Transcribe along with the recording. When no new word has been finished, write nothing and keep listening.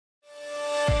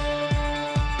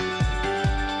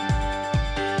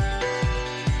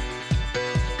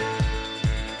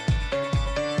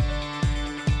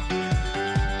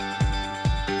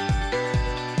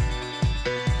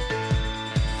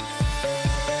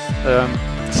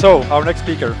So, our next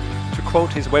speaker, to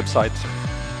quote his website,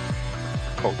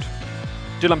 quote,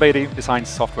 Dylan Beattie designs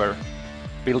software,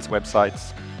 builds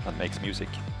websites, and makes music.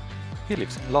 He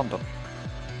lives in London,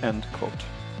 end quote.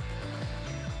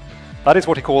 That is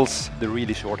what he calls the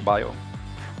really short bio.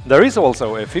 There is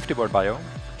also a 50-word bio,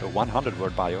 a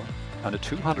 100-word bio, and a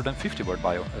 250-word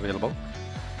bio available.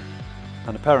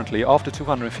 And apparently, after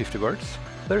 250 words,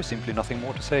 there is simply nothing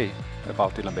more to say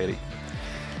about Dylan Beattie.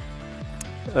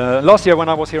 Last year when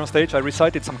I was here on stage, I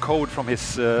recited some code from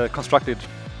his constructed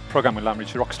programming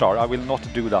language Rockstar. I will not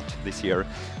do that this year,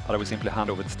 but I will simply hand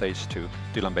over the stage to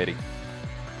Dylan Beattie.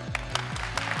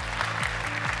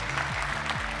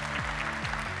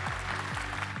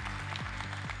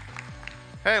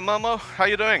 Hey Malmö, how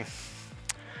you doing?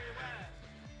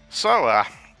 So,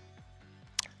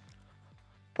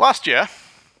 last year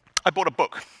I bought a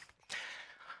book.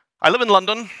 I live in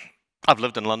London. I've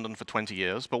lived in London for 20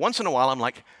 years, but once in a while I'm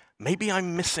like, maybe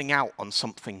I'm missing out on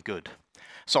something good.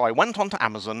 So I went onto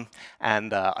Amazon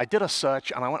and I did a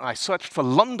search, and I searched for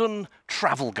London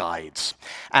travel guides.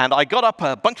 And I got up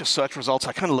a bunch of search results.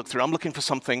 I kind of looked through. I'm looking for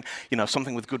something,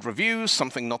 something with good reviews,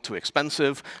 something not too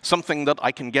expensive, something that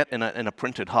I can get in a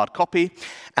printed hard copy.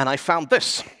 And I found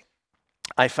this.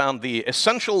 I found the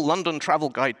Essential London Travel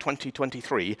Guide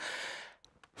 2023.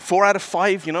 4 out of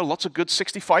 5, lots of good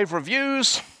 65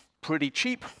 reviews. Pretty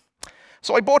cheap.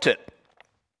 So I bought it.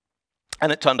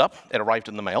 And it turned up. It arrived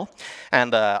in the mail.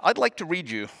 And I'd like to read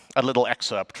you a little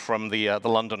excerpt from the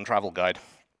London Travel Guide.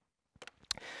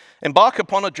 Embark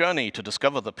upon a journey to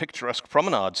discover the picturesque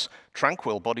promenades,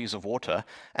 tranquil bodies of water,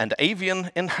 and avian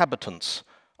inhabitants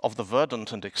of the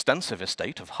verdant and extensive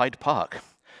estate of Hyde Park.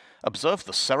 Observe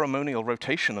the ceremonial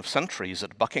rotation of sentries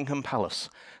at Buckingham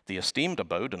Palace, the esteemed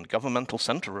abode and governmental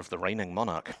centre of the reigning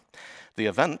monarch. The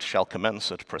event shall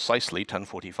commence at precisely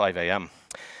 10:45 a.m.,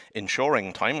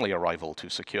 ensuring timely arrival to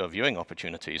secure viewing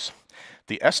opportunities.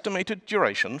 The estimated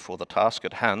duration for the task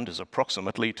at hand is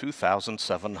approximately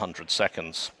 2,700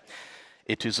 seconds.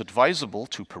 It is advisable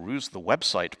to peruse the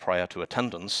website prior to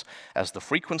attendance, as the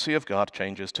frequency of guard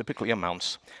changes typically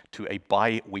amounts to a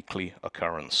bi-weekly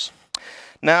occurrence.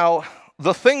 Now,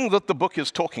 the thing that the book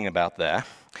is talking about there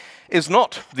is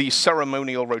not the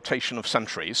ceremonial rotation of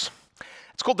sentries.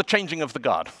 It's called the changing of the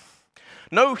guard.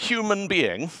 No human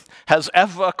being has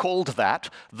ever called that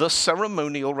the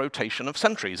ceremonial rotation of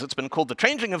sentries. It's been called the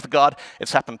changing of the guard.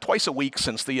 It's happened twice a week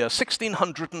since the year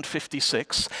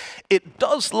 1656. It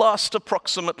does last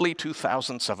approximately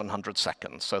 2,700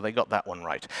 seconds, so they got that one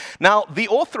right. Now, the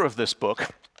author of this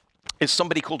book is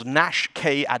somebody called Nash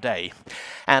K. Adey.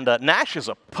 And Nash is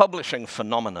a publishing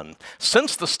phenomenon.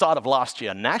 Since the start of last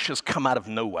year, Nash has come out of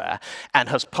nowhere and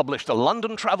has published a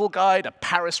London travel guide, a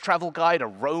Paris travel guide, a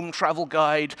Rome travel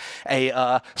guide,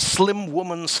 a slim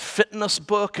woman's fitness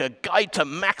book, a guide to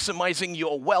maximizing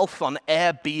your wealth on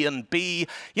Airbnb.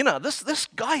 This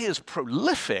guy is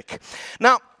prolific.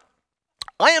 Now,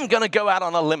 I am going to go out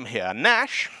on a limb here.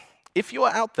 Nash, if you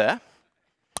are out there,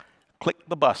 click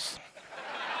the bus.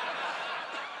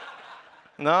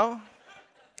 No?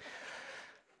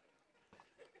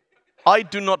 I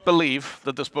do not believe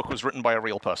that this book was written by a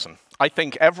real person. I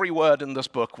think every word in this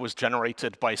book was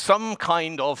generated by some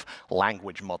kind of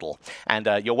language model. And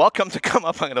you're welcome to come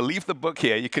up. I'm going to leave the book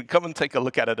here. You can come and take a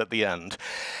look at it at the end.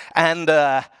 And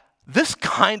this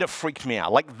kind of freaked me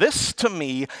out. Like, this, to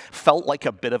me, felt like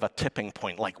a bit of a tipping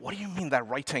point. Like, what do you mean they're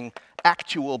writing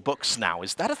actual books now?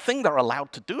 Is that a thing they're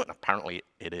allowed to do? And apparently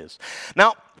it is.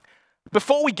 Now,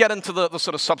 before we get into the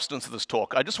sort of substance of this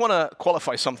talk, I just want to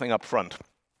qualify something up front.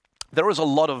 There is a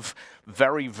lot of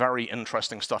very, very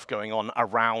interesting stuff going on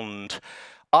around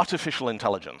artificial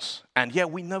intelligence. And yeah,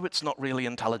 we know it's not really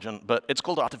intelligent, but it's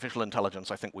called artificial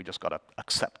intelligence. I think we just got to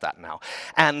accept that now.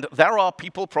 And there are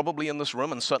people probably in this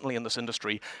room and certainly in this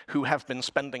industry who have been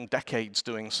spending decades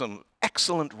doing some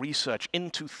excellent research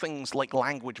into things like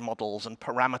language models and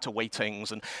parameter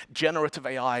weightings and generative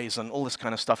AIs and all this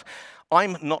kind of stuff.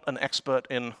 I'm not an expert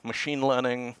in machine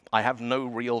learning. I have no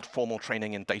real formal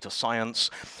training in data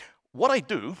science. What I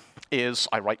do is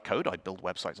I write code, I build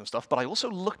websites and stuff, but I also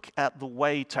look at the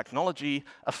way technology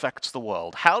affects the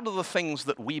world. How do the things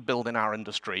that we build in our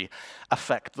industry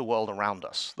affect the world around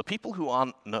us? The people who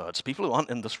aren't nerds, people who aren't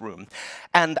in this room.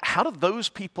 And how do those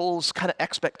people's kind of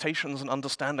expectations and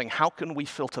understanding, how can we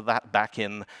filter that back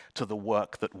in to the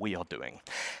work that we are doing?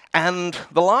 And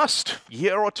the last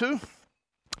year or two,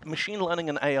 machine learning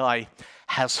and AI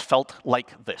has felt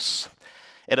like this.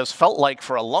 It has felt like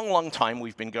for a long, long time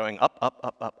we've been going up, up,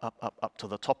 up, up, up, up, up to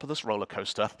the top of this roller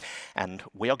coaster, and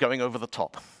we are going over the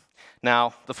top.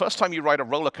 Now, the first time you ride a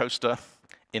roller coaster,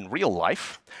 in real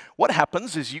life, what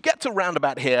happens is you get to round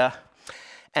about here,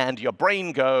 and your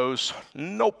brain goes,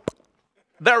 nope.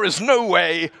 There is no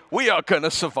way we are going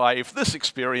to survive this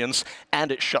experience,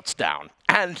 and it shuts down.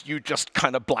 And you just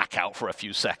kind of black out for a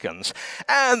few seconds,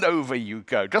 and over you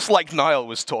go, just like Niall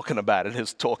was talking about in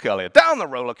his talk earlier, down the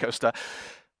roller coaster.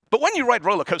 But when you ride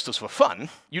roller coasters for fun,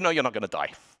 you know you're not going to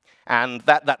die. And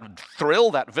that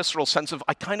thrill, that visceral sense of,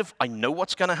 I know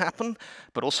what's going to happen,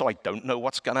 but also I don't know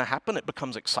what's going to happen, it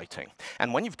becomes exciting.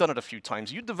 And when you've done it a few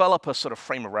times, you develop a sort of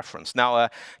frame of reference. Now,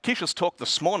 Keisha's talk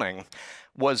this morning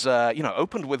was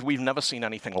opened with, we've never seen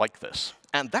anything like this.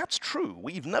 And that's true.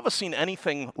 We've never seen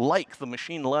anything like the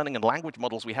machine learning and language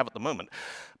models we have at the moment.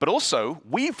 But also,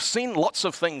 we've seen lots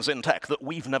of things in tech that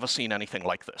we've never seen anything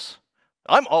like this.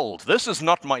 I'm old. This is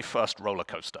not my first roller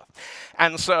coaster.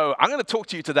 And so I'm going to talk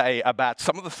to you today about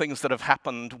some of the things that have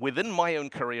happened within my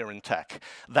own career in tech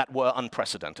that were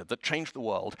unprecedented, that changed the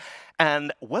world,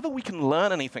 and whether we can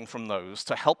learn anything from those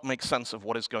to help make sense of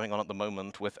what is going on at the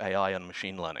moment with AI and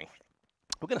machine learning.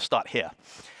 We're going to start here.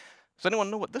 Does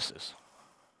anyone know what this is?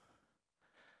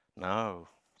 No.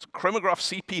 It's a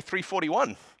Chromograph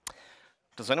CP341.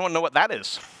 Does anyone know what that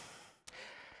is?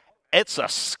 It's a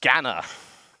scanner.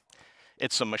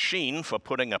 It's a machine for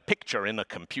putting a picture in a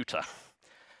computer,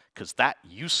 because that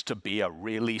used to be a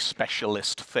really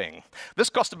specialist thing.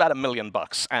 This cost about $1 million,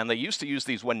 and they used to use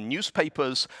these when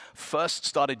newspapers first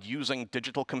started using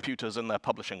digital computers in their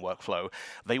publishing workflow.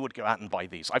 They would go out and buy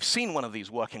these. I've seen one of these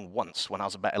working once when I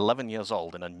was about 11 years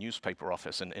old in a newspaper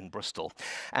office in Bristol.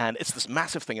 And it's this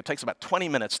massive thing. It takes about 20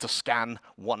 minutes to scan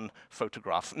one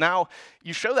photograph. Now,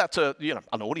 you show that to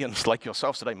an audience like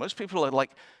yourselves today. Most people are like,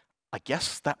 I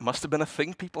guess that must have been a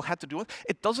thing people had to do.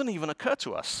 It doesn't even occur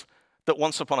to us that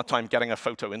once upon a time getting a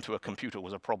photo into a computer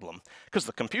was a problem. Because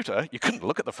the computer, you couldn't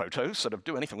look at the photo, sort of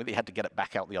do anything with it, you had to get it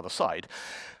back out the other side.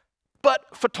 But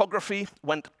photography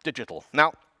went digital.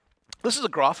 Now, this is a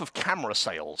graph of camera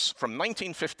sales from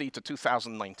 1950 to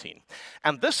 2019.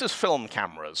 And this is film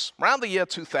cameras. Around the year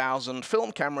 2000,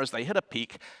 film cameras, they hit a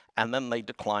peak, and then they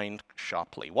declined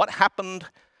sharply. What happened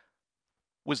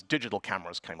was digital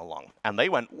cameras came along. And they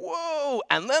went, whoa,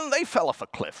 and then they fell off a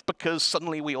cliff because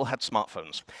suddenly we all had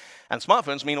smartphones. And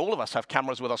smartphones mean all of us have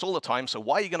cameras with us all the time, so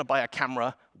why are you going to buy a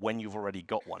camera when you've already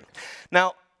got one?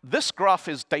 Now, this graph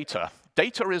is data.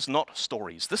 Data is not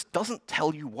stories. This doesn't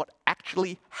tell you what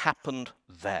actually happened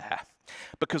there.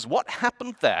 Because what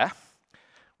happened there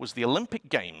was the Olympic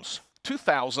Games,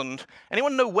 2000.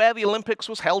 Anyone know where the Olympics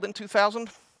was held in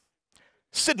 2000?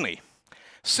 Sydney.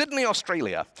 Sydney,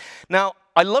 Australia. Now,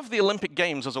 I love the Olympic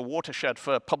Games as a watershed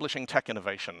for publishing tech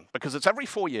innovation, because it's every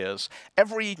 4 years,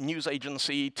 every news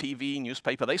agency, TV,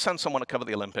 newspaper, they send someone to cover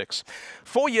the Olympics.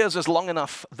 4 years is long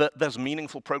enough that there's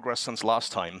meaningful progress since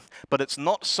last time, but it's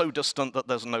not so distant that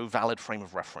there's no valid frame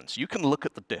of reference. You can look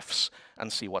at the diffs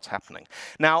and see what's happening.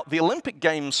 Now, the Olympic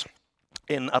Games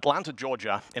in Atlanta,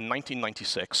 Georgia in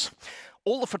 1996,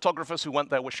 all the photographers who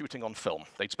went there were shooting on film.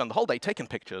 They'd spend the whole day taking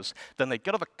pictures, then they'd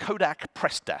go to the Kodak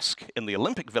press desk in the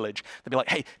Olympic Village. They'd be like,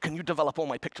 hey, can you develop all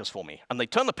my pictures for me? And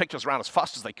they'd turn the pictures around as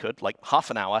fast as they could, like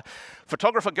half an hour.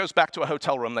 Photographer goes back to a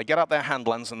hotel room, they get out their hand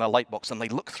lens and their light box, and they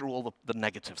look through all the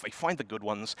negatives. They find the good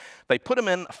ones. They put them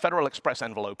in a Federal Express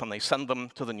envelope, and they send them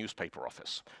to the newspaper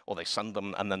office. Or they send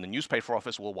them, and then the newspaper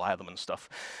office will wire them and stuff.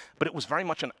 But it was very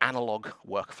much an analog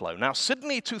workflow. Now,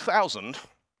 Sydney 2000,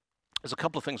 there's a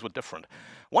couple of things were different.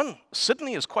 One,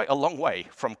 Sydney is quite a long way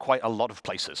from quite a lot of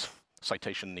places.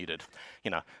 Citation needed.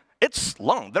 It's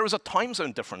long. There is a time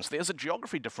zone difference. There's a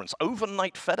geography difference.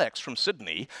 Overnight FedEx from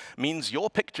Sydney means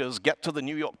your pictures get to the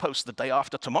New York Post the day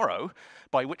after tomorrow,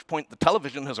 by which point the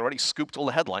television has already scooped all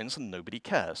the headlines and nobody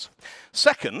cares.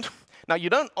 Second, now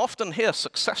you don't often hear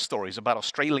success stories about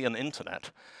Australian internet,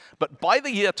 but by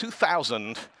the year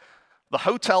 2000, the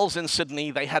hotels in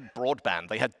Sydney, they had broadband.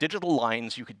 They had digital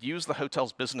lines. You could use the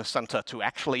hotel's business center to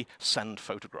actually send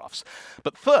photographs.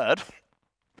 But third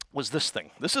was this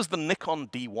thing. This is the Nikon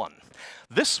D1.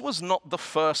 This was not the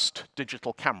first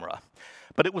digital camera,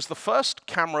 but it was the first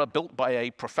camera built by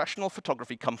a professional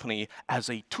photography company as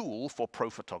a tool for pro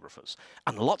photographers.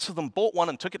 And lots of them bought one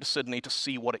and took it to Sydney to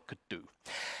see what it could do.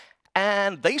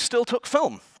 And they still took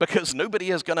film, because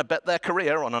nobody is going to bet their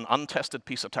career on an untested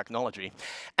piece of technology.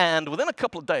 And within a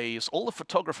couple of days, all the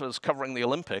photographers covering the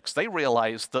Olympics, they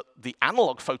realized that the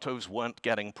analog photos weren't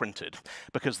getting printed,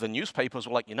 because the newspapers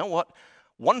were like, you know what?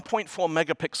 1.4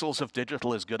 megapixels of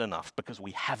digital is good enough because we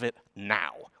have it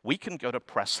now. We can go to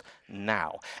press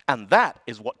now. And that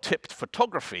is what tipped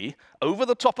photography over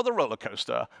the top of the roller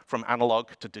coaster from analog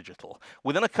to digital.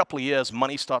 Within a couple of years,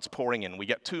 money starts pouring in. We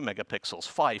get 2 megapixels,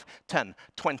 5, 10,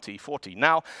 20, 40.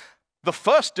 Now, The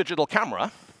first digital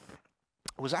camera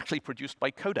was actually produced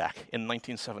by Kodak in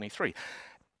 1973.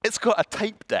 It's got a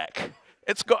tape deck.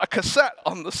 It's got a cassette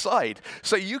on the side,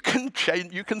 so you can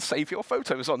save your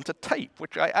photos onto tape,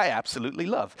 which I absolutely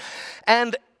love.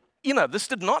 And you know, this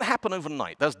did not happen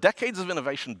overnight. There's decades of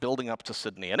innovation building up to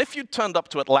Sydney. And if you turned up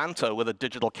to Atlanta with a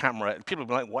digital camera, people would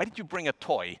be like, why did you bring a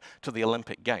toy to the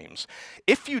Olympic Games?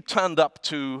 If you turned up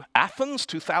to Athens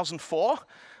 2004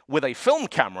 with a film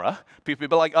camera, people would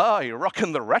be like, oh, you're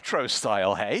rocking the retro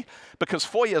style, hey? Because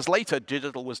 4 years later,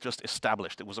 digital was just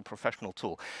established. It was a professional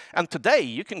tool. And today,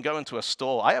 you can go into a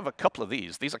store. I have a couple of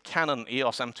these. These are Canon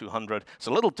EOS M200. It's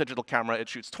a little digital camera. It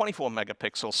shoots 24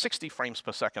 megapixels, 60 frames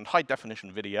per second,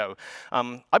 high-definition video.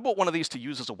 I bought one of these to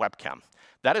use as a webcam.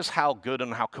 That is how good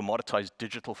and how commoditized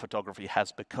digital photography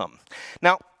has become.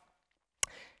 Now,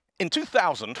 in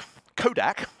 2000,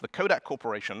 Kodak, the Kodak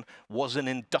Corporation, was an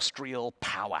industrial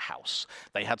powerhouse.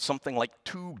 They had something like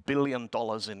 $2 billion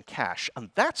in cash, and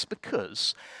that's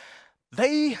because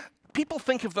people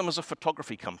think of them as a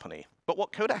photography company, but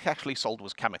what Kodak actually sold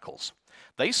was chemicals.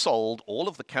 They sold all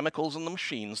of the chemicals and the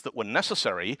machines that were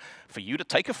necessary for you to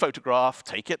take a photograph,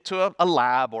 take it to a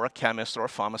lab or a chemist or a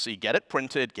pharmacy, get it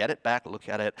printed, get it back, look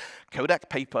at it. Kodak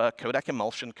paper, Kodak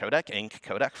emulsion, Kodak ink,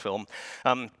 Kodak film.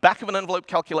 Back of an envelope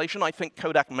calculation, I think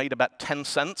Kodak made about 10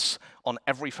 cents on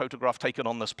every photograph taken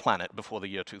on this planet before the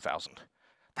year 2000.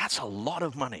 That's a lot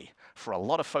of money for a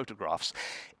lot of photographs.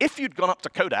 If you'd gone up to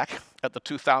Kodak at the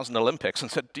 2000 Olympics and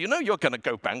said, do you know you're going to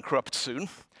go bankrupt soon?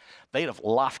 They'd have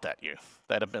laughed at you.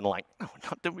 They'd have been like, no,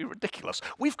 don't be ridiculous.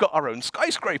 We've got our own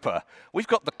skyscraper. We've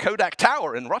got the Kodak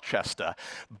Tower in Rochester.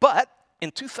 But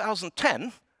in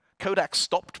 2010, Kodak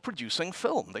stopped producing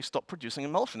film. They stopped producing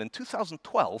emulsion. In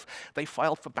 2012, they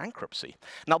filed for bankruptcy.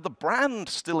 Now, the brand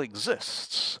still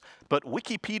exists, but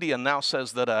Wikipedia now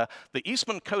says that the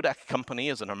Eastman Kodak Company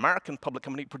is an American public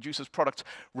company that produces products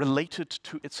related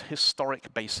to its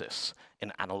historic basis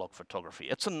in analog photography.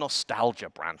 It's a nostalgia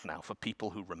brand now for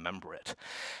people who remember it.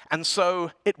 And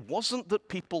so it wasn't that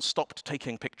people stopped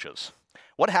taking pictures.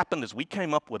 What happened is we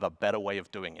came up with a better way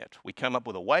of doing it. We came up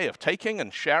with a way of taking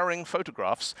and sharing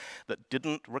photographs that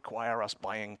didn't require us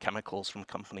buying chemicals from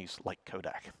companies like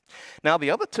Kodak. Now,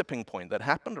 the other tipping point that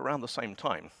happened around the same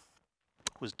time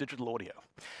was digital audio.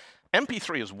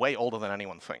 MP3 is way older than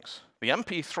anyone thinks. The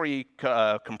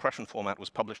MP3 compression format was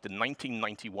published in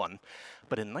 1991,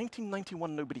 but in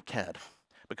 1991 nobody cared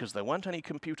because there weren't any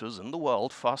computers in the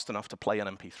world fast enough to play an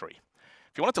MP3.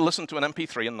 If you wanted to listen to an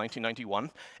MP3 in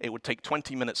 1991, it would take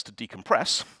 20 minutes to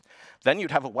decompress. Then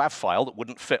you'd have a WAV file that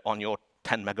wouldn't fit on your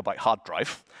 10 megabyte hard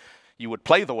drive. You would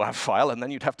play the WAV file, and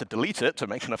then you'd have to delete it to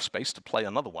make enough space to play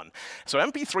another one. So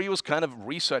MP3 was kind of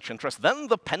research interest. Then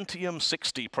the Pentium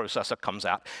 60 processor comes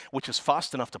out, which is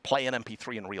fast enough to play an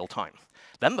MP3 in real time.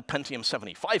 Then the Pentium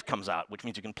 75 comes out, which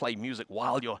means you can play music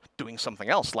while you're doing something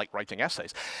else, like writing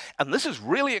essays. And this is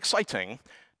really exciting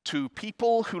to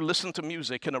people who listen to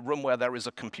music in a room where there is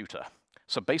a computer.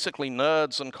 So basically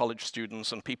nerds and college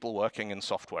students and people working in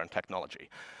software and technology.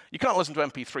 You can't listen to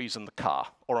MP3s in the car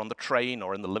or on the train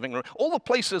or in the living room. All the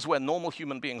places where normal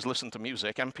human beings listen to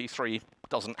music, MP3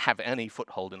 doesn't have any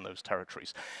foothold in those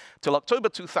territories. Till October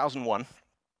 2001,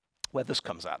 where this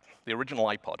comes out, the original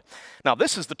iPod. Now,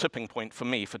 this is the tipping point for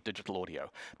me for digital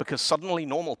audio, because suddenly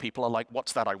normal people are like,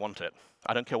 what's that? I want it.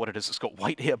 I don't care what it is. It's got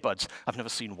white earbuds. I've never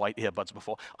seen white earbuds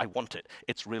before. I want it.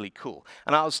 It's really cool.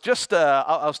 And I was just,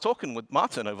 I was talking with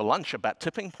Martin over lunch about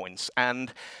tipping points,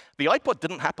 and the iPod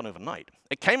didn't happen overnight.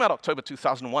 It came out October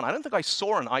 2001. I don't think I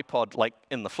saw an iPod like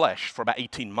in the flesh for about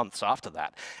 18 months after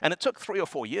that. And it took 3 or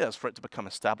 4 years for it to become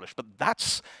established. But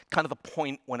that's kind of the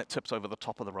point when it tips over the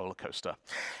top of the roller coaster.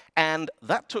 And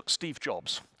that took Steve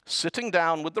Jobs sitting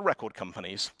down with the record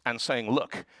companies and saying,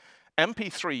 look,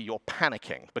 MP3, you're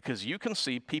panicking because you can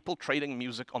see people trading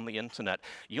music on the internet.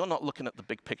 You're not looking at the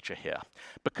big picture here.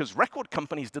 Because record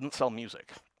companies didn't sell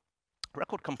music.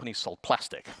 Record companies sold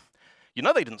plastic. You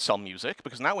know they didn't sell music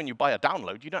because now when you buy a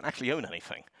download, you don't actually own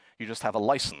anything. You just have a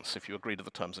license if you agree to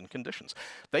the terms and conditions.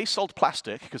 They sold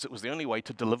plastic because it was the only way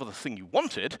to deliver the thing you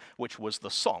wanted, which was the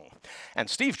song. And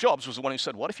Steve Jobs was the one who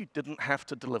said, what if you didn't have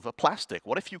to deliver plastic?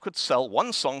 What if you could sell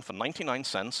one song for 99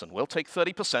 cents and we'll take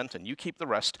 30% and you keep the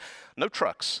rest? No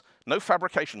trucks, no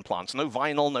fabrication plants, no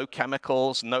vinyl, no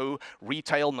chemicals, no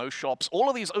retail, no shops. All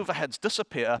of these overheads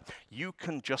disappear. You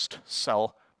can just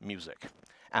sell music.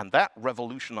 And that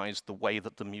revolutionized the way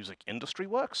that the music industry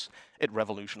works. It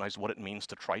revolutionized what it means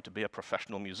to try to be a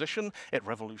professional musician. It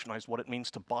revolutionized what it means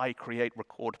to buy, create,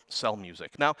 record, sell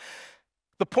music. Now,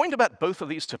 the point about both of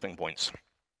these tipping points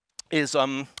is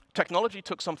technology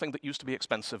took something that used to be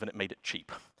expensive and it made it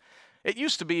cheap. It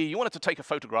used to be, you wanted to take a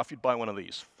photograph, you'd buy one of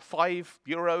these.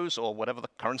 €5 or whatever the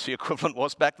currency equivalent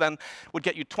was back then would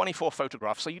get you 24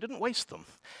 photographs, so you didn't waste them.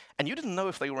 And you didn't know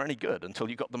if they were any good until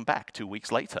you got them back 2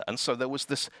 weeks later. And so there was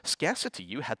this scarcity.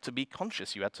 You had to be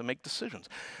conscious. You had to make decisions.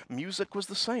 Music was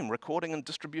the same. Recording and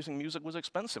distributing music was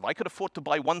expensive. I could afford to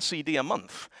buy 1 CD a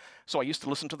month. So I used to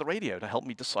listen to the radio to help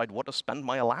me decide what to spend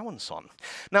my allowance on.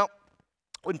 Now,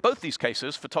 in both these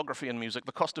cases, photography and music,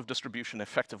 the cost of distribution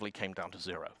effectively came down to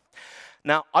 0.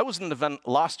 Now, I was at an event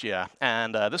last year,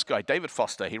 and this guy, David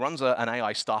Foster, he runs an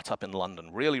AI startup in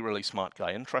London. Really, really smart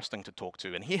guy, interesting to talk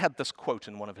to. And he had this quote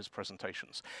in one of his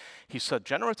presentations. He said,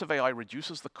 "Generative AI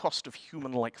reduces the cost of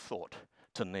human-like thought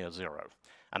to near 0.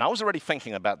 And I was already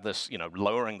thinking about this,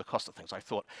 lowering the cost of things. I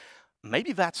thought,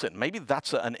 maybe that's it. Maybe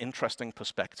that's an interesting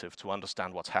perspective to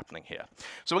understand what's happening here.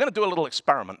 So we're going to do a little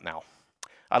experiment now.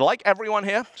 I'd like everyone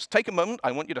here, just take a moment.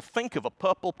 I want you to think of a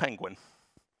purple penguin.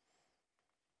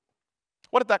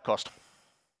 What did that cost?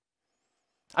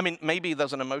 I mean, maybe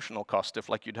there's an emotional cost if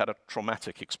you'd had a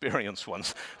traumatic experience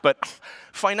once. But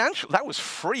financial, that was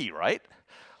free, right?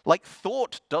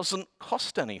 Thought doesn't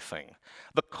cost anything.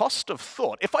 The cost of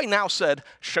thought, if I now said,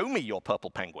 show me your purple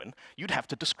penguin, you'd have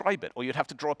to describe it, or you'd have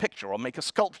to draw a picture, or make a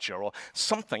sculpture, or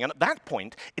something. And at that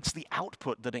point, it's the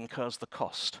output that incurs the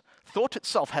cost. Thought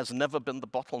itself has never been the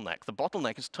bottleneck. The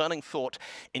bottleneck is turning thought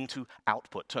into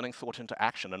output, turning thought into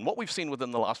action. And what we've seen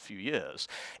within the last few years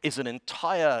is an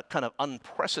entire kind of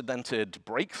unprecedented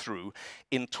breakthrough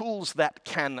in tools that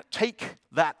can take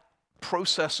that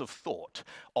process of thought,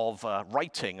 of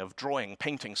writing, of drawing,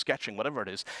 painting, sketching, whatever it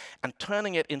is, and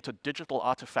turning it into digital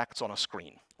artifacts on a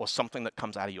screen, or something that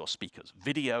comes out of your speakers,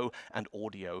 video and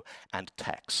audio and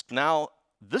text. Now,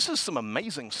 this is some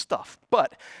amazing stuff,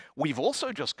 but we've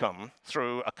also just come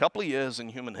through a couple of years in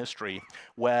human history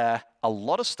where a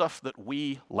lot of stuff that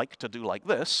we like to do like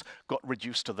this got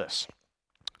reduced to this.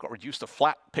 Got reduced to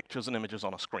flat pictures and images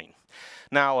on a screen.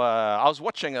 Now, I was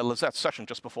watching a Lizette's session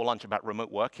just before lunch about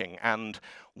remote working, and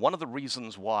one of the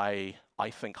reasons why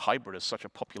I think hybrid is such a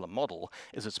popular model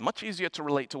is it's much easier to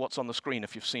relate to what's on the screen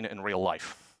if you've seen it in real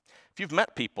life. If you've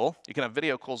met people, you can have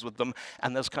video calls with them,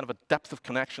 and there's kind of a depth of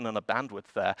connection and a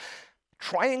bandwidth there.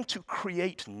 Trying to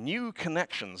create new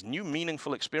connections, new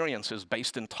meaningful experiences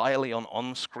based entirely on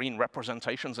on-screen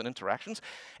representations and interactions,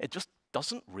 it just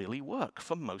doesn't really work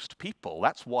for most people.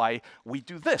 That's why we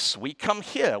do this. We come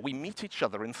here, we meet each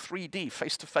other in 3D,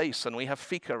 face-to-face, and we have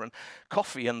fika and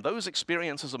coffee, and those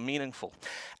experiences are meaningful.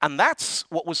 And that's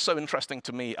what was so interesting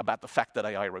to me about the fact that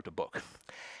AI wrote a book,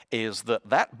 is that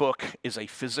that book is a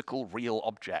physical, real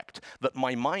object, that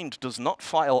my mind does not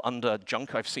file under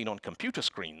junk I've seen on computer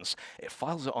screens. It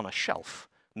files it on a shelf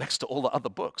next to all the other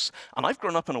books. And I've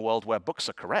grown up in a world where books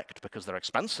are correct because they're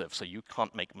expensive, so you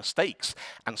can't make mistakes.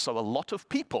 And so a lot of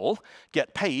people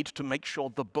get paid to make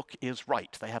sure the book is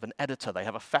right. They have an editor, they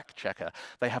have a fact checker,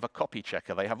 they have a copy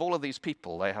checker, they have all of these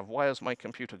people. They have, why has my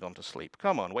computer gone to sleep?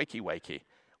 Come on, wakey, wakey.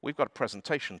 We've got a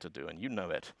presentation to do, and you know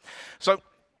it. So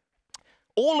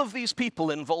all of these people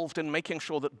involved in making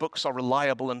sure that books are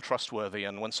reliable and trustworthy,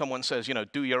 and when someone says,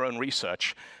 do your own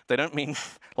research, they don't mean,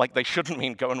 they shouldn't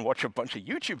mean go and watch a bunch of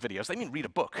YouTube videos. They mean read a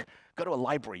book, go to a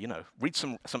library, read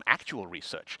some actual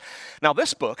research. Now,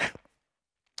 this book,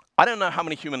 I don't know how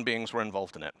many human beings were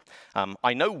involved in it.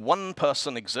 I know one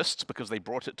person exists because they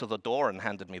brought it to the door and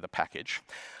handed me the package.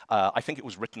 I think it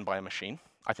was written by a machine.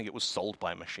 I think it was sold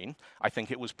by a machine. I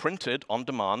think it was printed on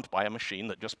demand by a machine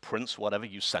that just prints whatever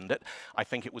you send it. I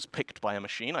think it was picked by a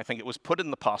machine. I think it was put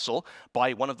in the parcel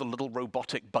by one of the little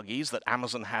robotic buggies that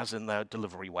Amazon has in their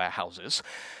delivery warehouses.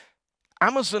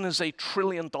 Amazon is a $1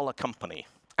 trillion company.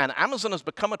 And Amazon has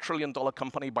become a $1 trillion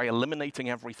company by eliminating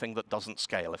everything that doesn't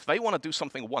scale. If they want to do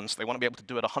something once, they want to be able to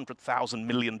do it 100,000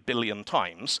 million billion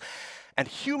times. And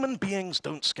human beings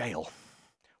don't scale.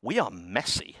 We are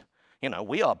messy.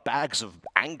 We are bags of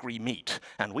angry meat,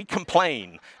 and we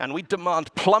complain, and we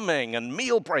demand plumbing, and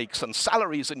meal breaks, and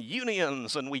salaries, and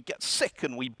unions, and we get sick,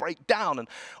 and we break down, and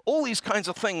all these kinds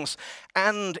of things.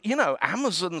 And,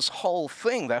 Amazon's whole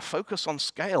thing, their focus on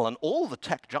scale, and all the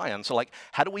tech giants are like,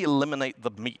 how do we eliminate the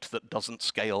meat that doesn't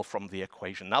scale from the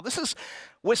equation? Now,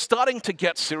 we're starting to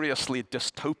get seriously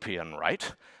dystopian,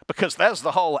 right? Because there's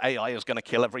the whole AI is going to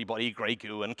kill everybody, Grey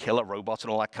Goo and killer robots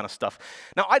and all that kind of stuff.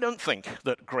 Now, I don't think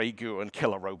that Grey Goo and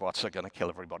killer robots are going to kill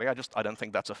everybody. I don't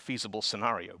think that's a feasible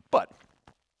scenario. But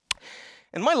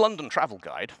in my London travel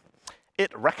guide,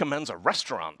 it recommends a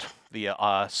restaurant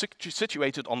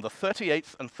situated on the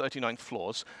 38th and 39th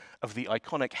floors of the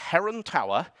iconic Heron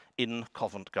Tower in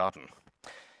Covent Garden.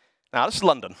 Now, this is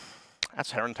London.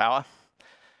 That's Heron Tower.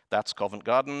 That's Covent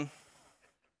Garden.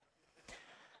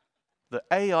 the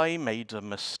AI made a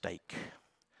mistake.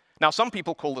 Now, some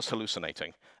people call this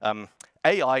hallucinating.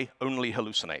 AI only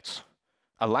hallucinates.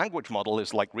 A language model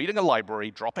is like reading a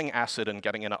library, dropping acid, and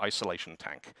getting in an isolation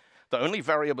tank. The only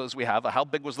variables we have are how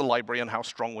big was the library and how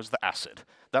strong was the acid.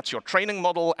 That's your training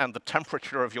model and the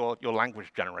temperature of your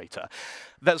language generator.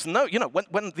 There's no,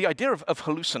 when the idea of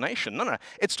hallucination, no,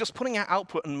 it's just putting out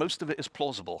output and most of it is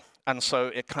plausible. And so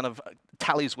it kind of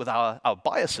tallies with our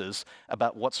biases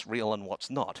about what's real and what's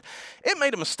not. It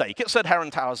made a mistake. It said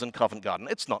Heron Towers in Covent Garden.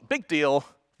 It's not a big deal.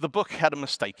 The book had a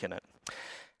mistake in it.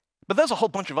 But there's a whole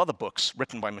bunch of other books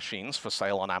written by machines for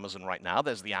sale on Amazon right now.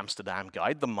 There's the Amsterdam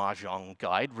Guide, the Mahjong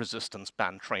Guide, Resistance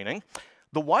Band Training,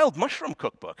 the Wild Mushroom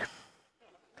Cookbook,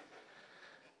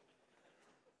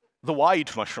 the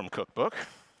Wide Mushroom Cookbook,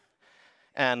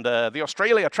 and the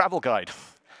Australia Travel Guide,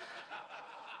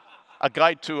 a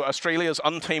guide to Australia's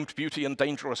untamed beauty and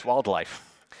dangerous wildlife.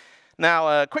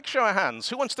 Now, quick show of hands.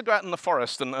 Who wants to go out in the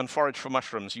forest and forage for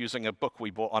mushrooms using a book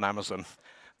we bought on Amazon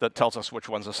that tells us which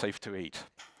ones are safe to eat?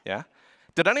 Yeah?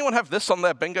 Did anyone have this on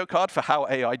their bingo card for how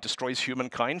AI destroys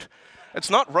humankind?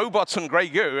 It's not robots and grey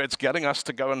goo, it's getting us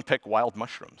to go and pick wild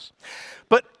mushrooms.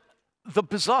 But the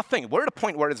bizarre thing, we're at a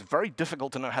point where it's very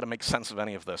difficult to know how to make sense of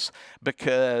any of this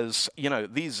because,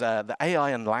 the AI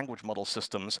and language model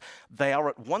systems, they are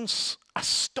at once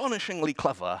astonishingly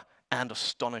clever and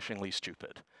astonishingly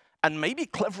stupid. And maybe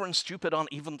clever and stupid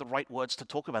aren't even the right words to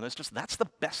talk about. It's just that's the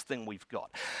best thing we've got.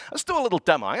 Let's do a little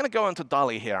demo. I'm going to go into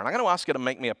DALL-E here, and I'm going to ask you to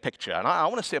make me a picture. And I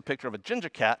want to see a picture of a ginger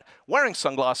cat wearing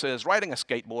sunglasses, riding a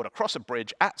skateboard across a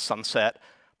bridge at sunset,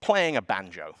 playing a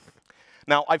banjo.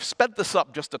 Now, I've sped this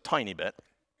up just a tiny bit,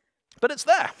 but it's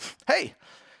there. Hey,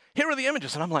 here are the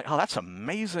images. And I'm like, oh, that's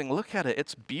amazing. Look at it.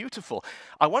 It's beautiful.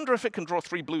 I wonder if it can draw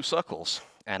 3 blue circles.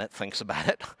 And it thinks about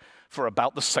it for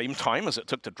about the same time as it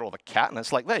took to draw the cat. And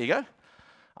it's like, there you go.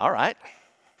 All right,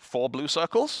 4 blue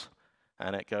circles.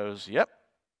 And it goes, yep,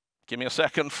 give me a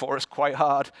second. 4 is quite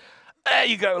hard. There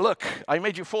you go. Look, I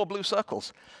made you 4 blue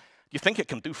circles. You think it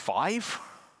can do 5?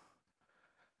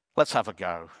 Let's have a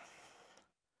go.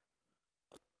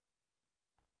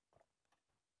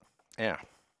 Yeah.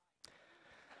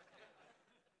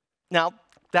 Now,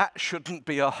 that shouldn't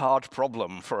be a hard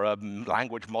problem for a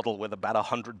language model with about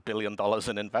 $100 billion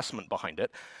in investment behind it,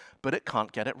 but it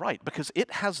can't get it right because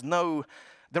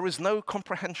there is no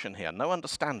comprehension here, no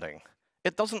understanding.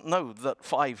 It doesn't know that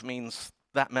 5 means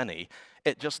that many.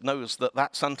 It just knows that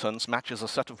that sentence matches a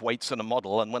set of weights in a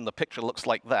model, and when the picture looks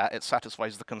like that, it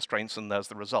satisfies the constraints, and there's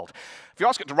the result. If you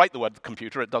ask it to write the word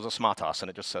computer, it does a smartass, and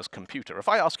it just says computer. If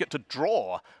I ask it to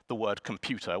draw the word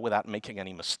computer without making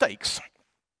any mistakes,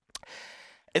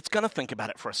 it's going to think about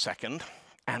it for a second,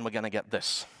 and we're going to get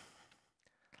this.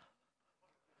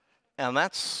 And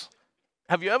that's,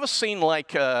 have you ever seen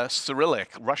like Cyrillic,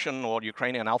 Russian or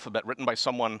Ukrainian alphabet written by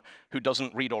someone who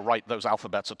doesn't read or write those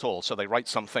alphabets at all? So they write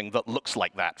something that looks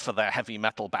like that for their heavy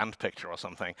metal band picture or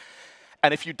something.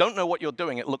 And if you don't know what you're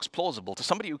doing, it looks plausible. To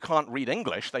somebody who can't read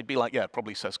English, they'd be like, yeah, it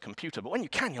probably says computer. But when you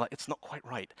can, you're like, it's not quite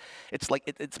right. It's like,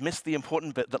 it's missed the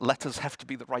important bit that letters have to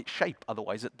be the right shape,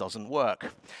 otherwise it doesn't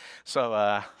work.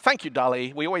 So thank you,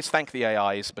 DALL-E. We always thank the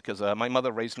AIs because my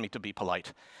mother raised me to be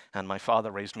polite, and my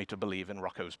father raised me to believe in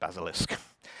Rocco's basilisk.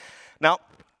 Now,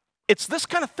 it's this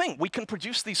kind of thing. We can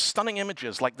produce these stunning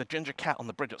images like the ginger cat on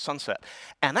the bridge at sunset,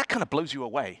 and that kind of blows you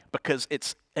away because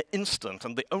it's instant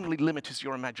and the only limit is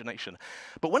your imagination.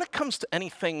 But when it comes to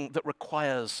anything that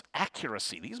requires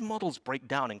accuracy, these models break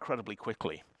down incredibly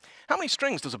quickly. How many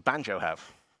strings does a banjo have?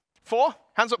 4?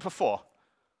 Hands up for 4.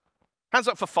 Hands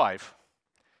up for 5.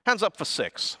 Hands up for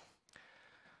 6.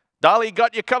 DALL-E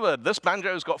got you covered. This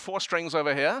banjo's got 4 strings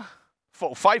over here,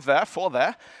 5 there, 4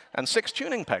 there, and 6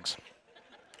 tuning pegs.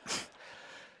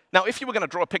 Now, if you were going to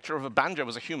draw a picture of a banjo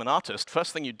as a human artist,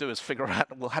 first thing you'd do is figure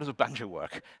out, well, how does a banjo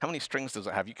work? How many strings does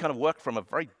it have? You kind of work from a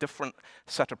very different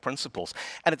set of principles.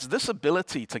 And it's this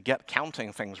ability to get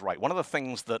counting things right. One of the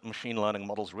things that machine learning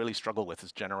models really struggle with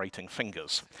is generating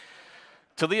fingers.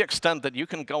 To the extent that you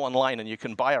can go online and you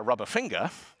can buy a rubber finger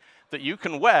that you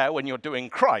can wear when you're doing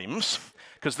crimes,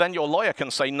 because then your lawyer can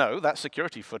say, no, that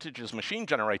security footage is machine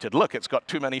generated. Look, it's got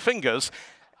too many fingers,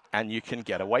 and you can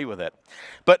get away with it.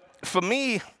 But for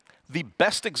me, the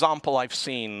best example I've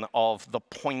seen of the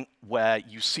point where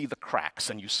you see the cracks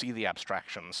and you see the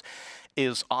abstractions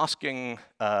is asking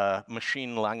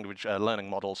machine language learning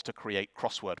models to create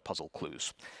crossword puzzle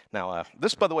clues. Now,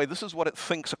 this, by the way, this is what it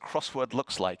thinks a crossword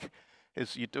looks like,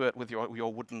 is you do it with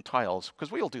your wooden tiles,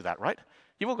 because we all do that, right?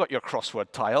 You've all got your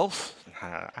crossword tiles.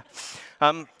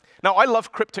 Now, I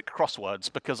love cryptic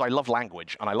crosswords because I love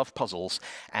language and I love puzzles,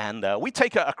 and we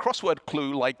take a crossword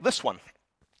clue like this one.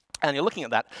 And you're looking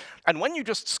at that. And when you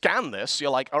just scan this,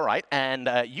 you're like, all right, and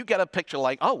you get a picture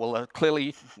like, oh, well,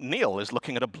 clearly Neil is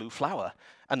looking at a blue flower.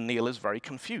 And Neil is very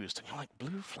confused. And you're like,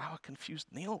 blue flower, confused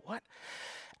Neil, what?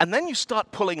 And then you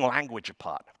start pulling language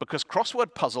apart, because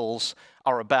crossword puzzles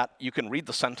are about, you can read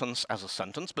the sentence as a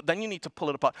sentence, but then you need to pull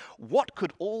it apart. What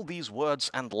could all these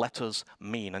words and letters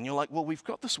mean? And you're like, well, we've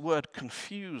got this word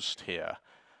confused here.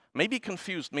 Maybe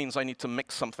confused means I need to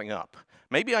mix something up.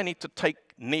 Maybe I need to take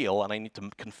Neil and I need to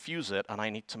confuse it and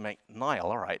I need to make Nile,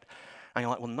 all right. And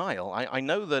you're like, well, Nile, I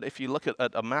know that if you look at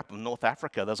a map of North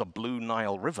Africa, there's a blue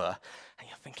Nile river. And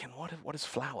you're thinking, what is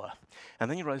flower? And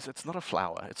then you realize it's not a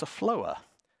flower, it's a flower.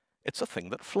 It's a thing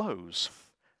that flows.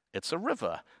 It's a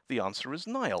river. The answer is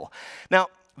Nile. Now,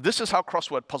 this is how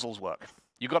crossword puzzles work.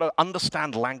 You've got to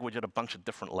understand language at a bunch of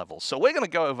different levels. So we're going to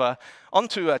go over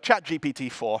onto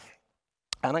ChatGPT-4,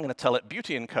 and I'm going to tell it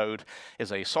Beattie in Code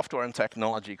is a software and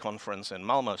technology conference in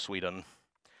Malmö, Sweden.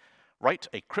 Write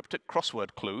a cryptic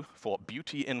crossword clue for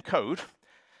Beattie in Code,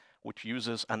 which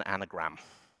uses an anagram.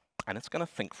 And it's going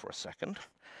to think for a second.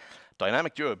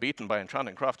 Dynamic duo beaten by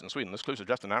enchanting craft in Sweden. This clue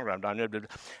suggests an anagram.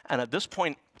 And at this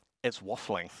point, it's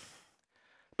waffling.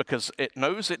 Because it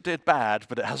knows it did bad,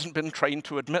 but it hasn't been trained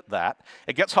to admit that.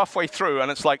 It gets halfway through, and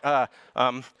it's like, yeah,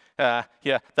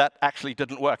 that actually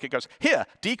didn't work. It goes, here,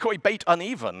 decoy bait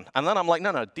uneven. And then I'm like,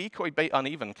 no, decoy bait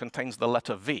uneven contains the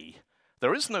letter V.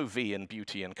 There is no V in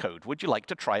Beattie in Code. Would you like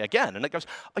to try again? And it goes,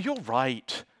 oh, you're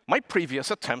right. My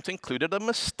previous attempt included a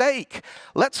mistake.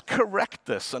 Let's correct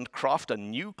this and craft a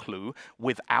new clue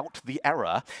without the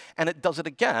error. And it does it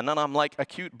again, and I'm like,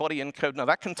 acute body in code. Now,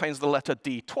 that contains the letter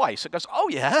D twice. It goes, oh,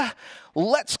 yeah,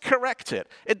 let's correct it.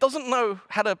 It doesn't know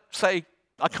how to say,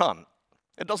 I can't.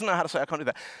 It doesn't know how to say, I can't do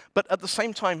that. But at the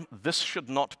same time, this should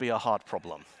not be a hard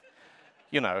problem.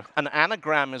 You know, an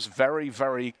anagram is very,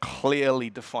 very clearly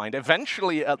defined.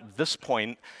 Eventually, at this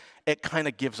point, it kind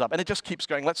of gives up, and it just keeps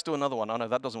going, let's do another one. Oh, no,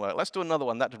 that doesn't work. Let's do another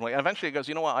one. That didn't work. And eventually it goes,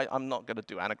 you know what, I'm not going to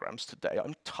do anagrams today.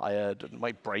 I'm tired, and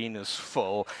my brain is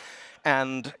full.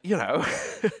 And, you know,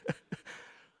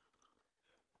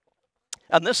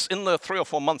 and this, in the 3 or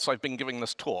 4 months I've been giving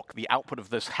this talk, the output of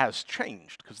this has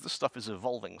changed, because this stuff is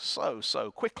evolving so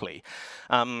quickly.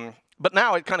 But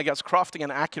now it kind of gets crafting an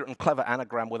accurate and clever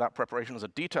anagram without preparation as a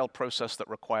detailed process that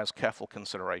requires careful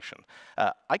consideration.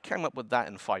 I came up with that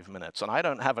in 5 minutes, and I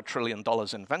don't have $1 trillion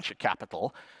in venture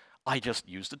capital. I just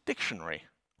used a dictionary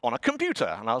on a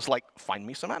computer, and I was like, find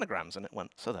me some anagrams, and it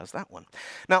went, so there's that one.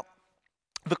 Now,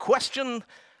 the question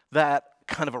that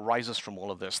kind of arises from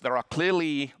all of this, there are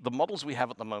clearly, the models we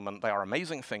have at the moment, they are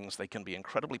amazing things, they can be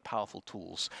incredibly powerful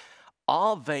tools.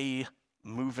 Are they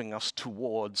moving us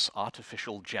towards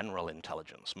artificial general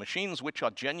intelligence, machines which are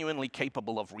genuinely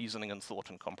capable of reasoning and thought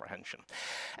and comprehension?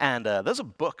 And there's a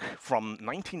book from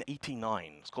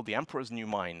 1989, it's called The Emperor's New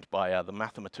Mind by the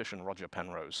mathematician Roger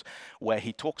Penrose, where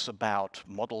he talks about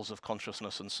models of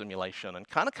consciousness and simulation, and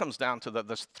kind of comes down to that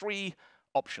there's 3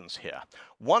 options here.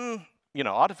 One, you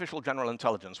know, artificial general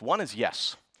intelligence, one is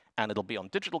yes, and it'll be on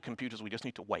digital computers. We just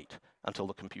need to wait until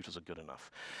the computers are good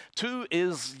enough. 2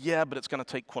 is, yeah, but it's going to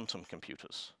take quantum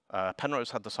computers.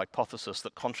 Penrose had this hypothesis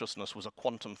that consciousness was a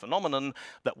quantum phenomenon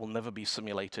that will never be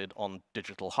simulated on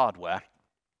digital hardware.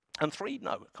 And 3,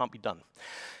 no, it can't be done.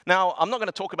 Now, I'm not going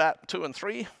to talk about 2 and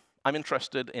 3. I'm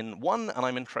interested in 1, and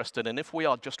I'm interested in, if we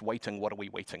are just waiting, what are we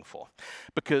waiting for?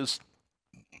 Because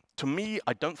to me,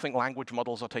 I don't think language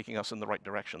models are taking us in the right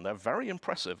direction. They're very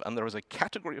impressive, and there is a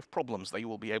category of problems they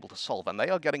will be able to solve, and they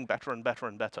are getting better and better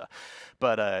and better.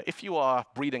 But if you are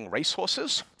breeding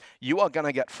racehorses, you are going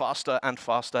to get faster and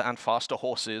faster and faster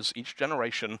horses each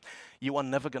generation. You are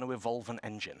never going to evolve an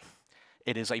engine.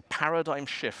 It is a paradigm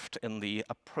shift in the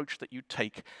approach that you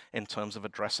take in terms of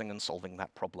addressing and solving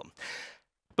that problem.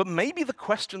 But maybe the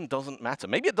question doesn't matter.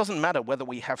 Maybe it doesn't matter whether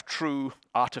we have true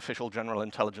artificial general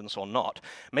intelligence or not.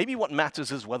 Maybe what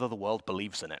matters is whether the world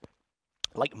believes in it,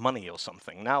 like money or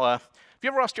something. Now, have you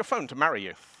ever asked your phone to marry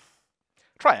you?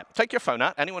 Try it. Take your phone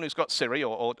out, anyone who's got Siri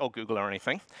or Google or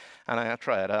anything, and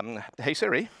try it. Hey,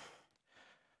 Siri.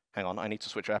 Hang on, I need to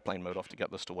switch airplane mode off to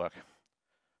get this to work.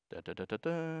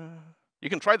 You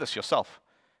can try this yourself.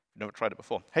 You've never tried it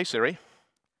before. Hey, Siri.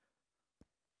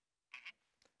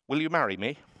 Will you marry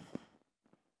me?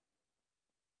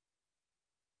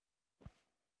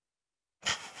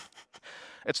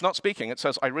 It's not speaking. It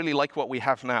says, I really like what we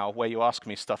have now, where you ask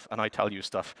me stuff and I tell you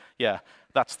stuff. Yeah,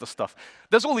 that's the stuff.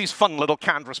 There's all these fun little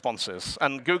canned responses,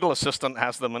 and Google Assistant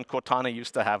has them, and Cortana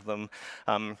used to have them.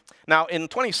 Now, in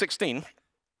 2016,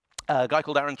 a guy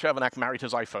called Aaron Chervenak married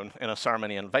his iPhone in a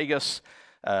ceremony in Vegas.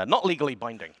 Not legally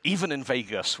binding, even in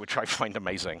Vegas, which I find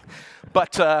amazing.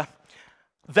 But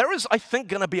there is, I think,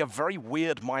 going to be a very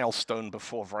weird milestone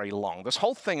before very long. This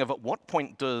whole thing of at what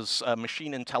point does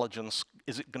machine intelligence,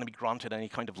 is it going to be granted any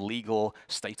kind of legal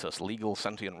status, legal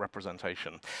sentient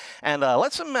representation? And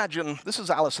let's imagine, this is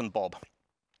Alice and Bob.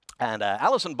 And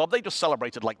Alice and Bob, they just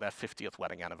celebrated like their 50th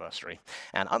wedding anniversary.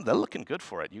 And they're looking good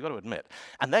for it, you got to admit.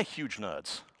 And they're huge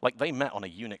nerds. Like, they met on a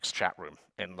Unix chat room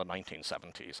in the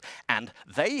 1970s. And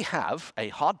they have a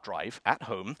hard drive at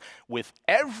home with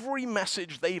every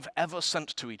message they've ever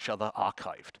sent to each other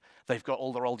archived. They've got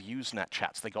all their old Usenet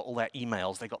chats, they got all their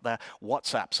emails, they got their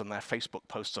WhatsApps and their Facebook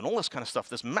posts and all this kind of stuff.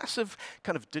 This massive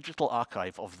kind of digital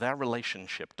archive of their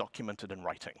relationship documented in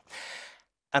writing.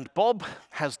 And Bob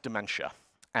has dementia.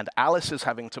 And Alice is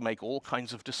having to make all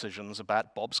kinds of decisions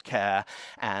about Bob's care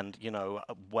and, you know,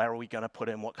 where are we going to put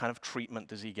him? What kind of treatment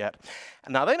does he get?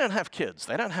 And now, they don't have kids.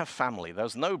 They don't have family.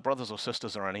 There's no brothers or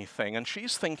sisters or anything. And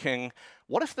she's thinking,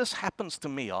 what if this happens to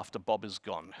me after Bob is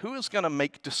gone? Who is going to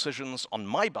make decisions on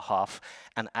my behalf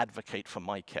and advocate for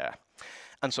my care?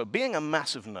 And so, being a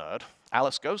massive nerd,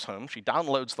 Alice goes home, she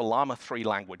downloads the Llama 3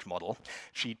 language model,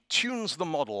 she tunes the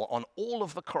model on all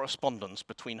of the correspondence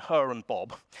between her and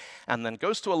Bob, and then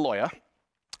goes to a lawyer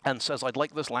and says, I'd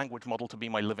like this language model to be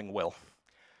my living will.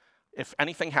 If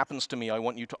anything happens to me, I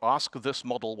want you to ask this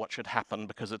model what should happen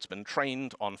because it's been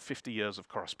trained on 50 years of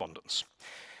correspondence.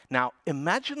 Now,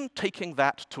 imagine taking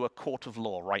that to a court of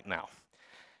law right now.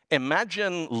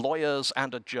 Imagine lawyers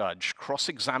and a judge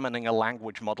cross-examining a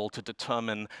language model to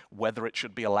determine whether it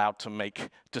should be allowed to make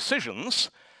decisions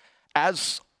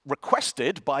as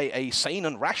requested by a sane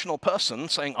and rational person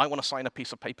saying, I want to sign a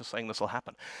piece of paper saying this will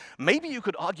happen. Maybe you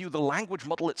could argue the language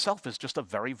model itself is just a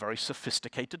very, very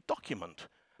sophisticated document.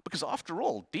 Because after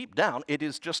all, deep down, it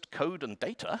is just code and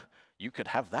data. You could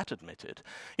have that admitted.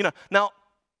 You know, now,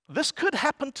 this could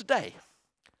happen today.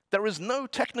 There is no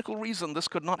technical reason this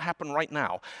could not happen right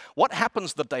now. What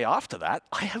happens the day after that,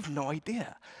 I have no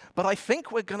idea. But I think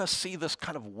we're going to see this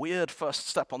kind of weird first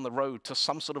step on the road to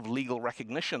some sort of legal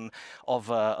recognition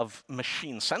of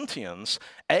machine sentience,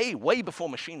 A, way before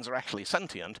machines are actually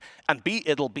sentient, and B,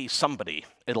 it'll be somebody.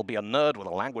 It'll be a nerd with a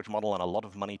language model and a lot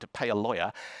of money to pay a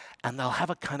lawyer, and they'll have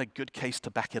a kind of good case to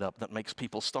back it up that makes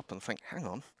people stop and think, hang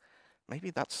on, maybe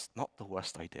that's not the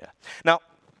worst idea. Now,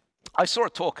 I saw a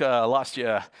talk last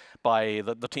year by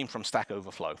the team from Stack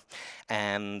Overflow,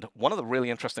 and one of the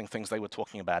really interesting things they were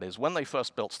talking about is when they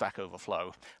first built Stack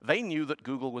Overflow, they knew that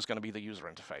Google was going to be the user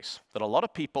interface, that a lot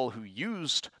of people who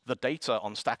used the data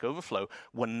on Stack Overflow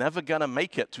were never going to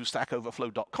make it to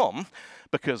stackoverflow.com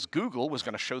because Google was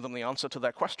going to show them the answer to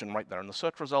their question right there in the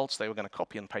search results. They were going to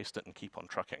copy and paste it and keep on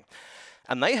trucking.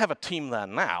 And they have a team there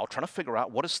now trying to figure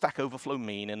out what does Stack Overflow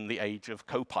mean in the age of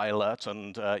Copilot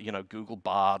and you know, Google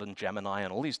Bard and Gemini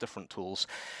and all these different tools.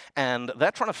 And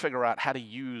they're trying to figure out how to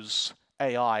use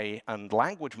AI and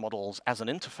language models as an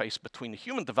interface between the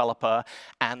human developer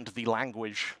and the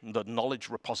language, the knowledge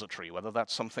repository, whether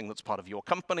that's something that's part of your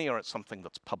company or it's something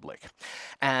that's public.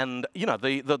 And you know,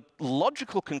 the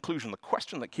logical conclusion, the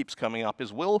question that keeps coming up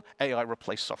is, will AI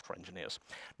replace software engineers?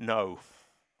 No.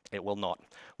 It will not.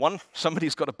 One,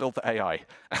 somebody's got to build the AI,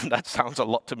 and that sounds a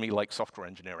lot to me like software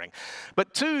engineering.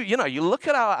 But two, you know, you look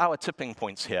at our tipping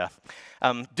points here.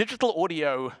 Digital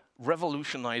audio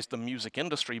revolutionized the music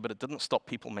industry, but it didn't stop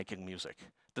people making music.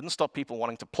 It didn't stop people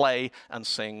wanting to play and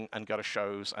sing and go to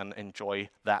shows and enjoy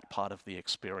that part of the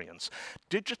experience.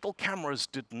 Digital cameras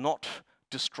did not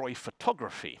destroy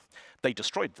photography. They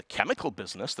destroyed the chemical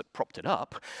business that propped it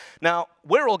up. Now,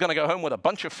 we're all going to go home with a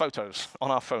bunch of photos on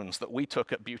our phones that we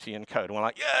took at Beauty and Code. And we're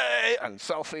like, yay, and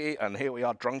selfie, and here we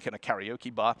are drunk in a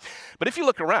karaoke bar. But if you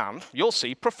look around, you'll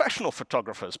see professional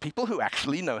photographers, people who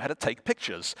actually know how to take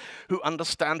pictures, who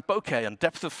understand bokeh and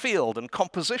depth of field and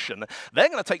composition. They're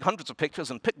going to take hundreds of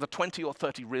pictures and pick the 20 or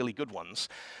 30 really good ones,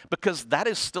 because that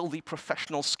is still the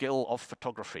professional skill of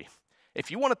photography. If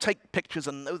you want to take pictures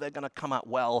and know they're going to come out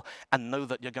well and know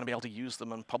that you're going to be able to use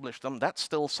them and publish them, that's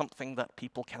still something that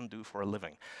people can do for a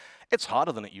living. It's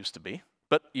harder than it used to be,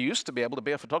 but you used to be able to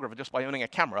be a photographer just by owning a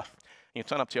camera. You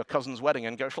turn up to your cousin's wedding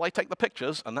and go, shall I take the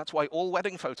pictures? And that's why all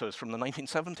wedding photos from the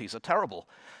 1970s are terrible,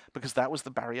 because that was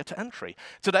the barrier to entry.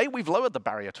 Today, we've lowered the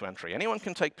barrier to entry. Anyone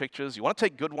can take pictures. You want to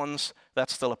take good ones,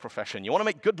 that's still a profession. You want to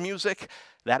make good music,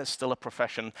 that is still a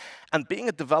profession. And being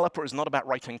a developer is not about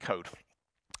writing code.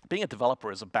 Being a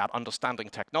developer is about understanding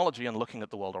technology and looking at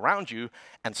the world around you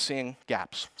and seeing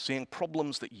gaps, seeing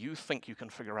problems that you think you can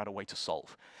figure out a way to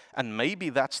solve. And maybe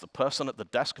that's the person at the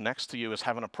desk next to you is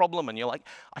having a problem and you're like,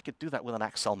 I could do that with an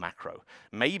Excel macro.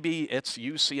 Maybe it's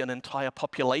you see an entire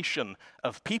population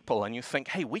of people and you think,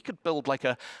 hey, we could build like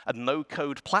a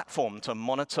no-code platform to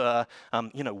monitor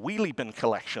wheelie bin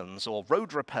collections or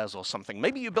road repairs or something.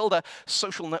 Maybe you build a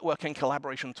social networking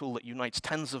collaboration tool that unites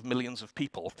tens of millions of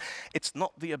people. It's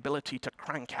not the ability to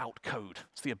crank out code.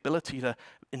 It's the ability to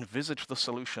envisage the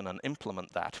solution and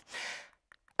implement that.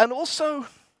 And also,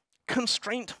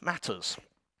 constraint matters.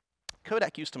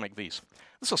 Kodak used to make these.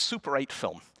 This is a Super 8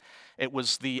 film. It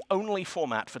was the only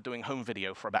format for doing home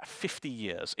video for about 50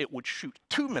 years. It would shoot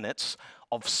 2 minutes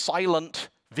of silent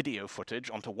video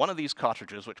footage onto one of these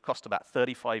cartridges, which cost about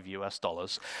 $35 US.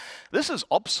 This is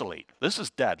obsolete. This is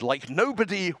dead. Like,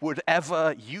 nobody would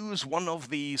ever use one of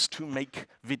these to make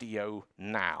video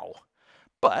now.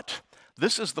 But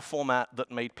this is the format that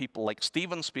made people like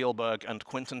Steven Spielberg and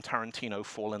Quentin Tarantino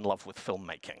fall in love with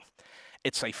filmmaking.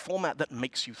 It's a format that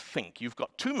makes you think. You've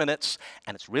got 2 minutes,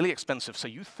 and it's really expensive, so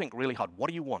you think really hard. What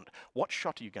do you want? What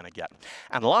shot are you going to get?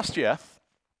 And last year,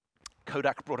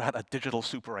 Kodak brought out a digital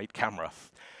Super 8 camera,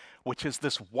 which is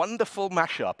this wonderful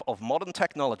mashup of modern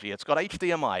technology. It's got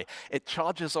HDMI. It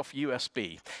charges off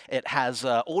USB. It has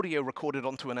audio recorded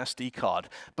onto an SD card.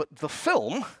 But the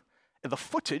film, the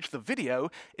footage, the video,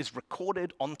 is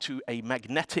recorded onto a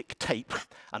magnetic tape,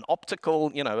 an optical,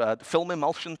 film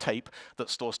emulsion tape that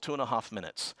stores 2.5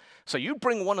 minutes. So you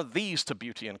bring one of these to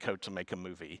Beauty and Code to make a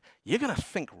movie, you're going to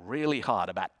think really hard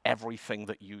about everything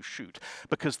that you shoot,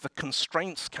 because the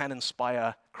constraints can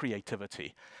inspire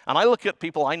creativity. And I look at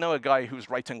people, I know a guy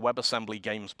who's writing WebAssembly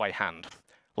games by hand,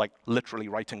 like literally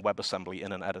writing WebAssembly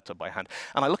in an editor by hand.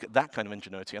 And I look at that kind of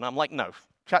ingenuity, and I'm like, no,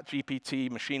 ChatGPT,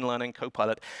 machine learning,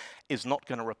 Copilot is not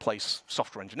going to replace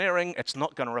software engineering. It's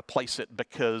not going to replace it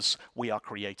because we are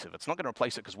creative. It's not going to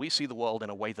replace it because we see the world in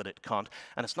a way that it can't.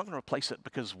 And it's not going to replace it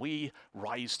because we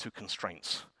rise to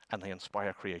constraints and they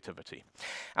inspire creativity.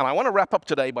 And I want to wrap up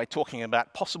today by talking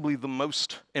about possibly the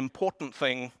most important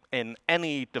thing in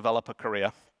any developer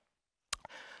career.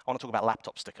 I want to talk about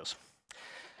laptop stickers.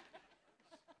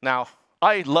 Now,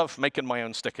 I love making my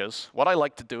own stickers. What I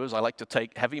like to do is I like to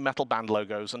take heavy metal band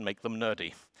logos and make them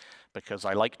nerdy, because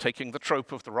I like taking the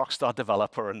trope of the rockstar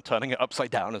developer and turning it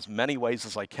upside down as many ways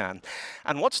as I can.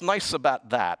 And what's nice about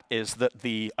that is that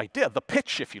the idea, the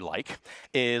pitch, if you like,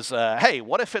 is, hey,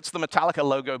 what if it's the Metallica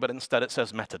logo, but instead it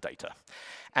says metadata?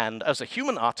 And as a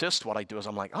human artist, what I do is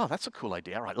I'm like, oh, that's a cool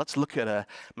idea. All right, let's look at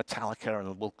Metallica,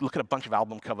 and we'll look at a bunch of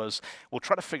album covers. We'll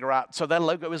try to figure out, so their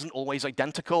logo isn't always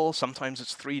identical. Sometimes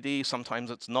it's 3D,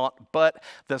 sometimes it's not, but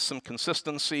there's some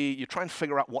consistency. You try and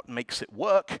figure out what makes it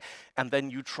work, and then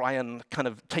you try and kind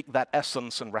of take that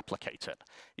essence and replicate it.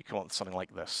 You come up with something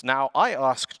like this. Now, I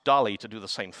asked DALL-E to do the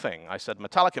same thing. I said,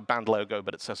 Metallica band logo,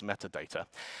 but it says metadata.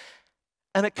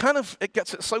 And it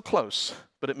gets it so close,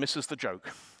 but it misses the joke.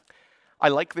 I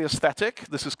like the aesthetic.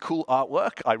 This is cool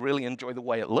artwork. I really enjoy the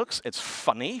way it looks. It's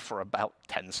funny for about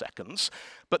 10 seconds,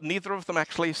 but neither of them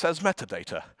actually says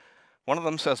metadata. One of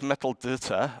them says metal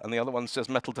data, and the other one says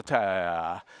metal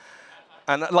data.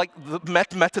 And like the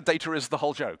metadata is the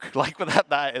whole joke. Like without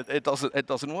that, it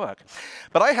doesn't work.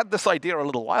 But I had this idea a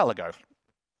little while ago.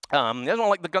 You guys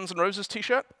want like the Guns N' Roses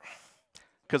t-shirt?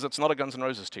 Because it's not a Guns N'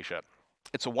 Roses t-shirt.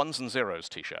 It's a ones and zeros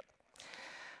t-shirt.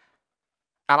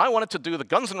 And I wanted to do the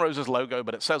Guns N' Roses logo,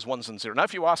 but it says ones and zeros. Now,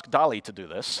 if you ask DALL-E to do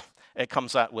this, it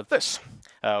comes out with this.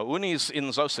 Unis in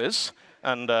zoses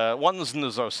and ones in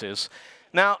zoses.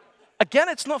 Now, again,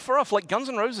 it's not far off. Like Guns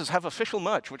N' Roses have official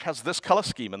merch, which has this color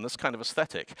scheme and this kind of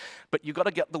aesthetic. But you got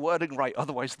to get the wording right,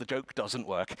 otherwise the joke doesn't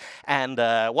work. And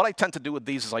what I tend to do with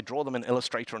these is I draw them in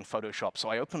Illustrator and Photoshop. So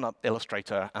I open up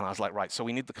Illustrator, and I was like, right, so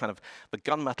we need the kind of the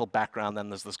gunmetal background. Then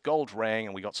there's this gold ring,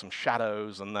 and we got some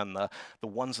shadows. And then the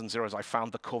ones and zeros, I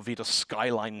found the Corvita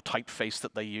Skyline typeface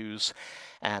that they use.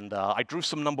 And I drew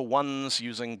some number ones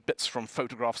using bits from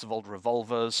photographs of old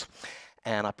revolvers.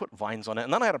 And I put vines on it,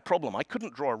 and then I had a problem. I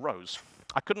couldn't draw a rose.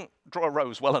 I couldn't draw a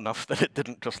rose well enough that it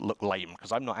didn't just look lame,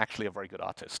 because I'm not actually a very good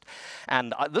artist.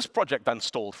 And this project then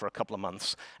stalled for a couple of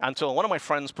months until one of my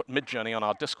friends put Midjourney on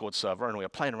our Discord server, and we were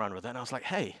playing around with it, and I was like,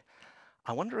 hey,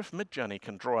 I wonder if Midjourney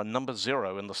can draw a number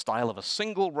 0 in the style of a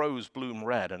single rose bloom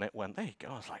red, and it went, there you go.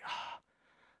 I was like, ah,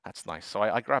 that's nice. So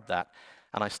I grabbed that,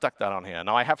 and I stuck that on here.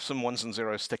 Now, I have some ones and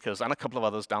zeros stickers and a couple of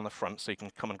others down the front, so you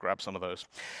can come and grab some of those.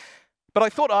 But I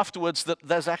thought afterwards that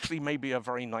there's actually maybe a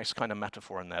very nice kind of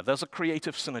metaphor in there. There's a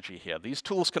creative synergy here. These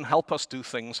tools can help us do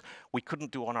things we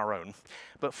couldn't do on our own.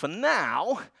 But for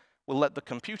now, we'll let the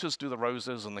computers do the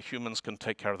roses and the humans can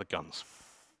take care of the guns.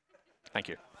 Thank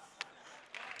you.